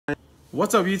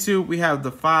What's up, YouTube? We have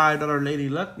the $5 Lady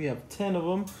Luck. We have 10 of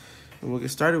them. And we'll get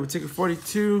started with ticket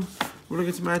 42. We're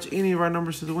looking to match any of our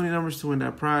numbers to the winning numbers to win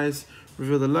that prize.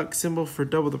 Reveal the luck symbol for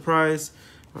double the prize.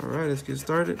 All right, let's get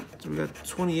started. So we got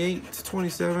 28,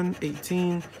 27,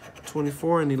 18,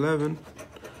 24, and 11.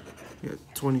 We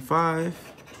got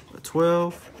 25, a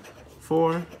 12,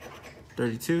 4,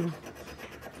 32,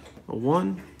 a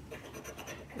 1,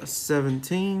 a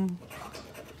 17,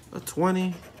 a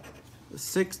 20, a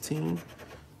 16,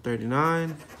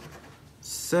 39,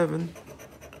 7,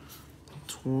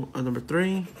 number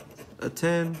 3, a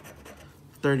 10,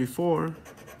 34,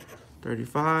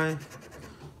 35,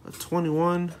 a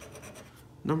 21,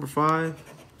 number 5,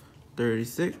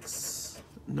 36,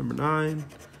 number 9,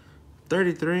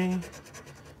 33,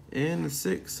 and a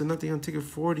 6. So nothing on ticket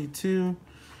 42.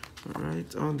 All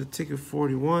right, on to ticket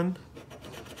 41.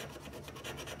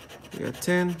 We got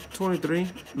 10, 23,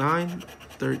 9,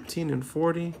 13, and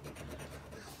 40,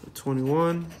 a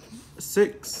 21, a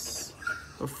 6,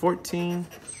 a 14,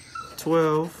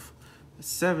 12, a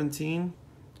 17,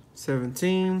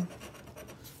 17,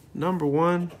 number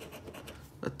 1,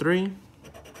 a 3,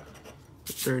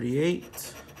 a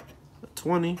 38, a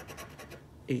 20,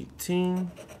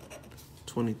 18,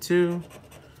 22,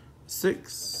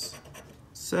 6,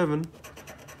 7,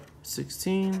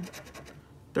 16,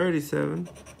 37,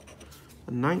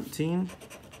 a 19,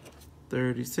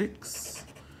 36,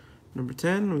 number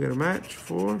 10, we got a match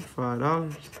for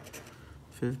 $5,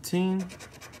 15,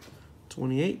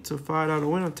 28, so $5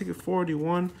 win on ticket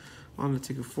 41. On the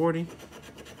ticket 40,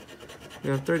 we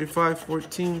have 35,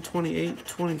 14, 28,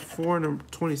 24, number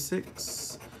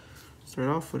 26. Start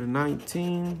off with a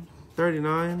 19,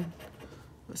 39,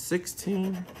 a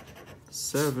 16,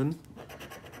 7,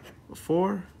 a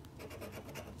 4,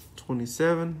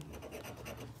 27,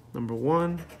 number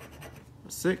 1,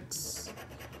 a 6,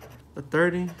 a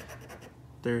 30,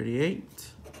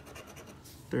 38,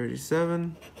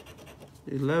 37,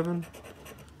 11,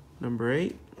 number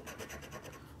 8,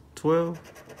 12,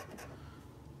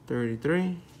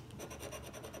 33,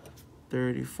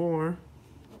 34,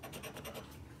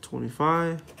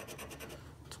 25,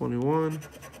 21,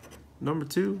 number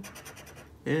 2,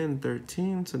 and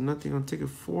 13. So nothing on ticket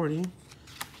 40. All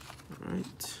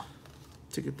right,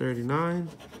 ticket 39.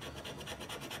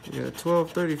 We got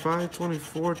 12, 35,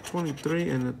 24, 23,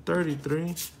 and a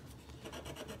 33,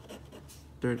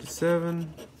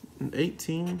 37, and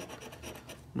 18,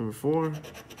 number 4,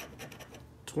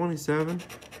 27,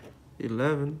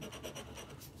 11,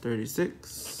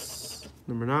 36,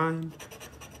 number 9,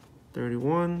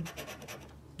 31,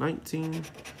 19,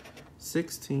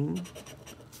 16,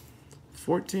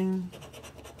 14,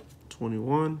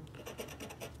 21,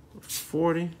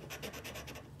 40,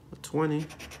 20,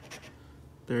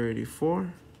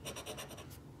 34,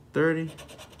 30,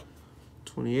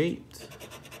 28,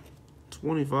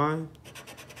 25,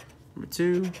 number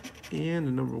 2, and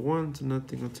the number 1, so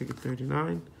nothing on ticket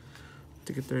 39.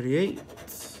 Ticket 38,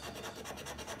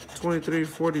 23,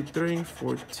 43,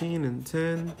 14, and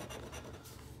 10,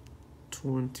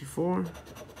 24,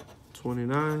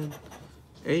 29,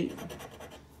 8,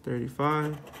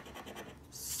 35,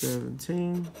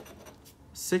 17,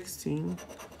 16,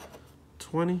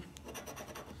 20,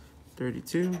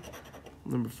 32,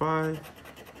 number 5,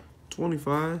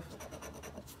 25,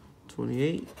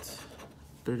 28,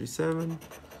 37,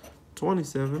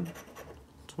 27,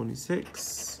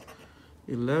 26,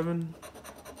 11,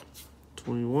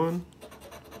 21,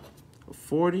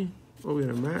 40. Oh, we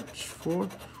got a match for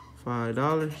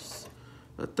 $5.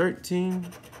 A 13,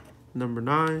 number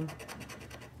 9,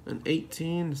 an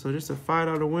 18. So just a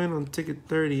 $5 win on ticket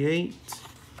 38.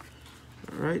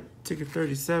 All right, ticket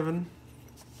 37.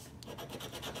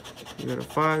 We got a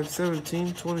 5,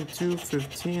 17, 22,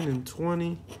 15, and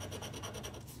 20.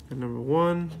 And number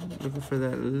 1, looking for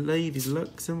that Lady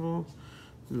Luck symbol.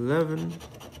 11,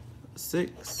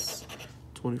 6,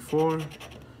 24,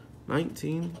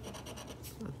 19,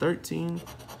 13,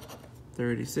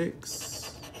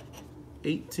 36,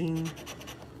 18,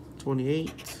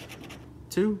 28,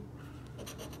 2,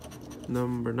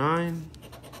 number 9,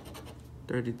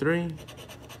 33,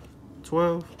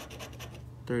 12,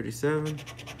 37,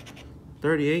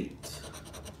 38,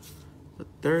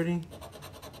 30,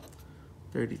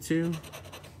 32,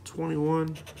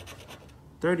 21,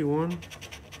 31,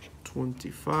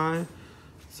 25.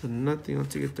 So nothing on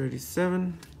ticket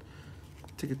 37.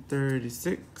 Ticket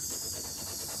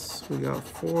 36. We got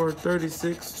 4,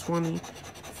 36, 20,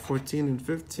 14, and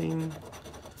 15.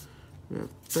 We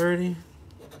have 30,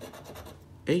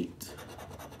 8,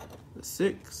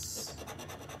 6,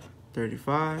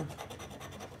 35,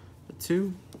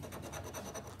 2,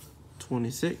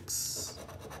 26,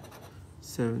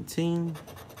 17,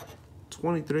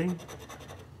 23,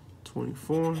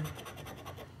 24,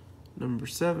 number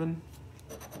 7,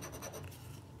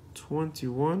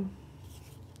 21,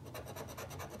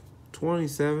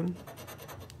 27,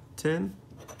 10,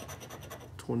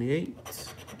 28,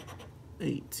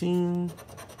 18,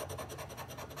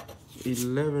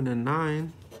 11 and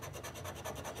 9,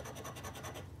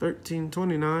 13,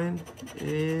 29,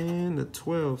 and a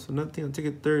 12. So nothing on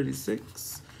ticket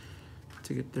 36,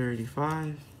 ticket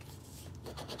 35.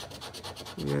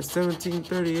 We got 17,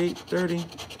 38, 30,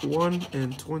 1,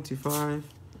 and 25.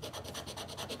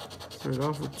 Started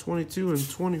off with 22 and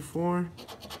 24.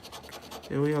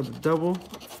 And we have the double.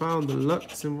 Found the luck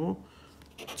symbol.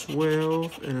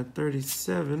 12 and a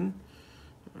 37.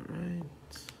 All right.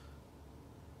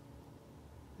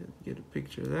 Get a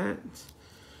picture of that.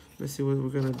 Let's see what we're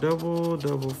gonna double.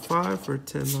 Double 5 for a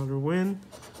 $10 win.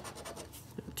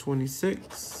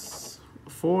 26,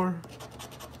 4,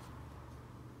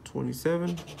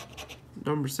 27,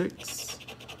 number 6,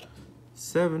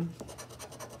 7,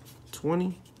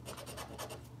 20,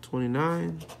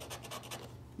 29,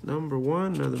 number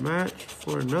 1, another match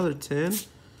for another 10.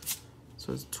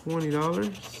 So it's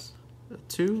 $20. A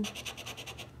 2,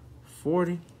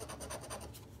 40,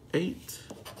 8,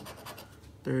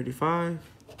 35,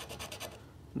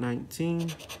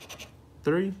 19,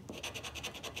 3,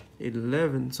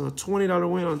 11. So a $20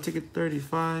 win on ticket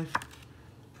 35.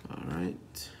 All right.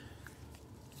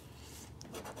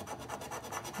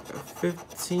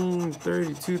 15,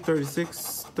 32,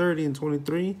 36, 30, and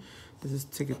 23. This is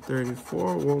ticket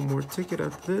 34. One more ticket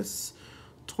after this.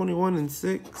 21 and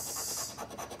 6.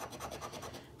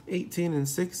 18 and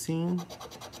 16.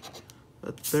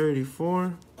 A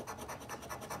 34.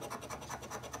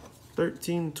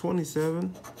 13,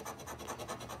 27.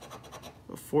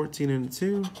 A 14 and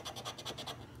 2.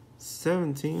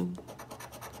 17.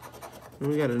 And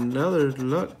we got another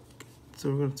luck. So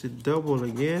we're going to double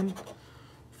again.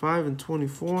 5 and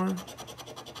 24.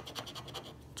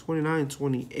 29,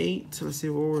 28. So let's see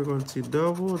what we're going to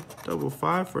double. Double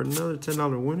 5 for another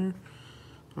 $10 winner.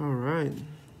 All right.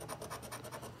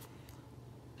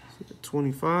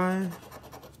 25,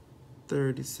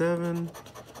 37,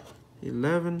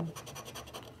 11,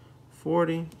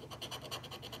 40,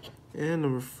 and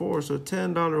number 4. So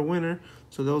 $10 winner.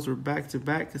 So those were back to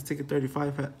back because ticket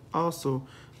 35 had also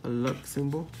a luck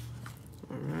symbol.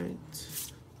 All right.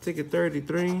 Ticket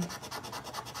 33,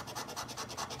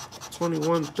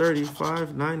 21,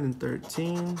 35, 9, and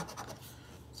 13.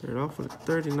 Start off with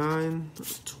 39,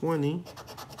 20,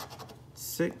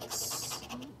 6,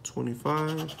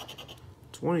 25,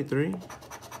 23,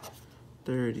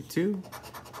 32,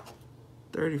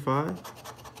 35.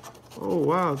 Oh,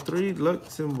 wow. 3 luck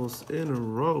symbols in a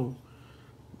row.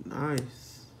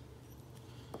 Nice.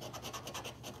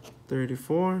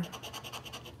 34,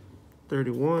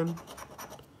 31,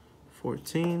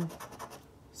 14,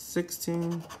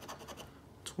 16,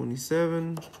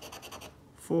 27,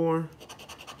 4,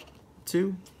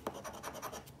 2,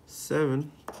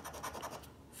 7,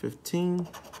 15,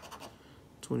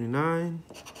 29,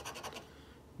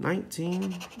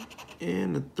 19,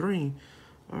 and a 3.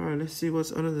 All right, let's see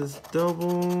what's under this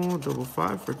double. Double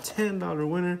 5 for $10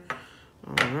 winner.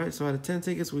 All right, so out of 10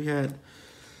 tickets, we had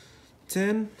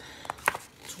 10,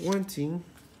 20,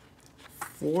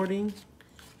 40,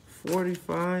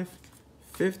 45,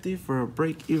 50 for a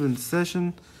break-even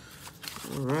session.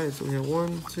 All right, so we have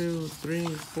 1, 2, 3,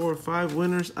 4, 5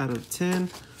 winners out of 10.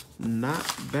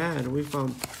 Not bad. We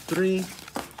found 3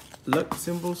 luck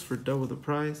symbols for double the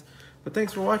prize. But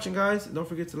thanks for watching, guys. Don't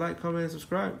forget to like, comment, and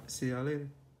subscribe. See y'all later.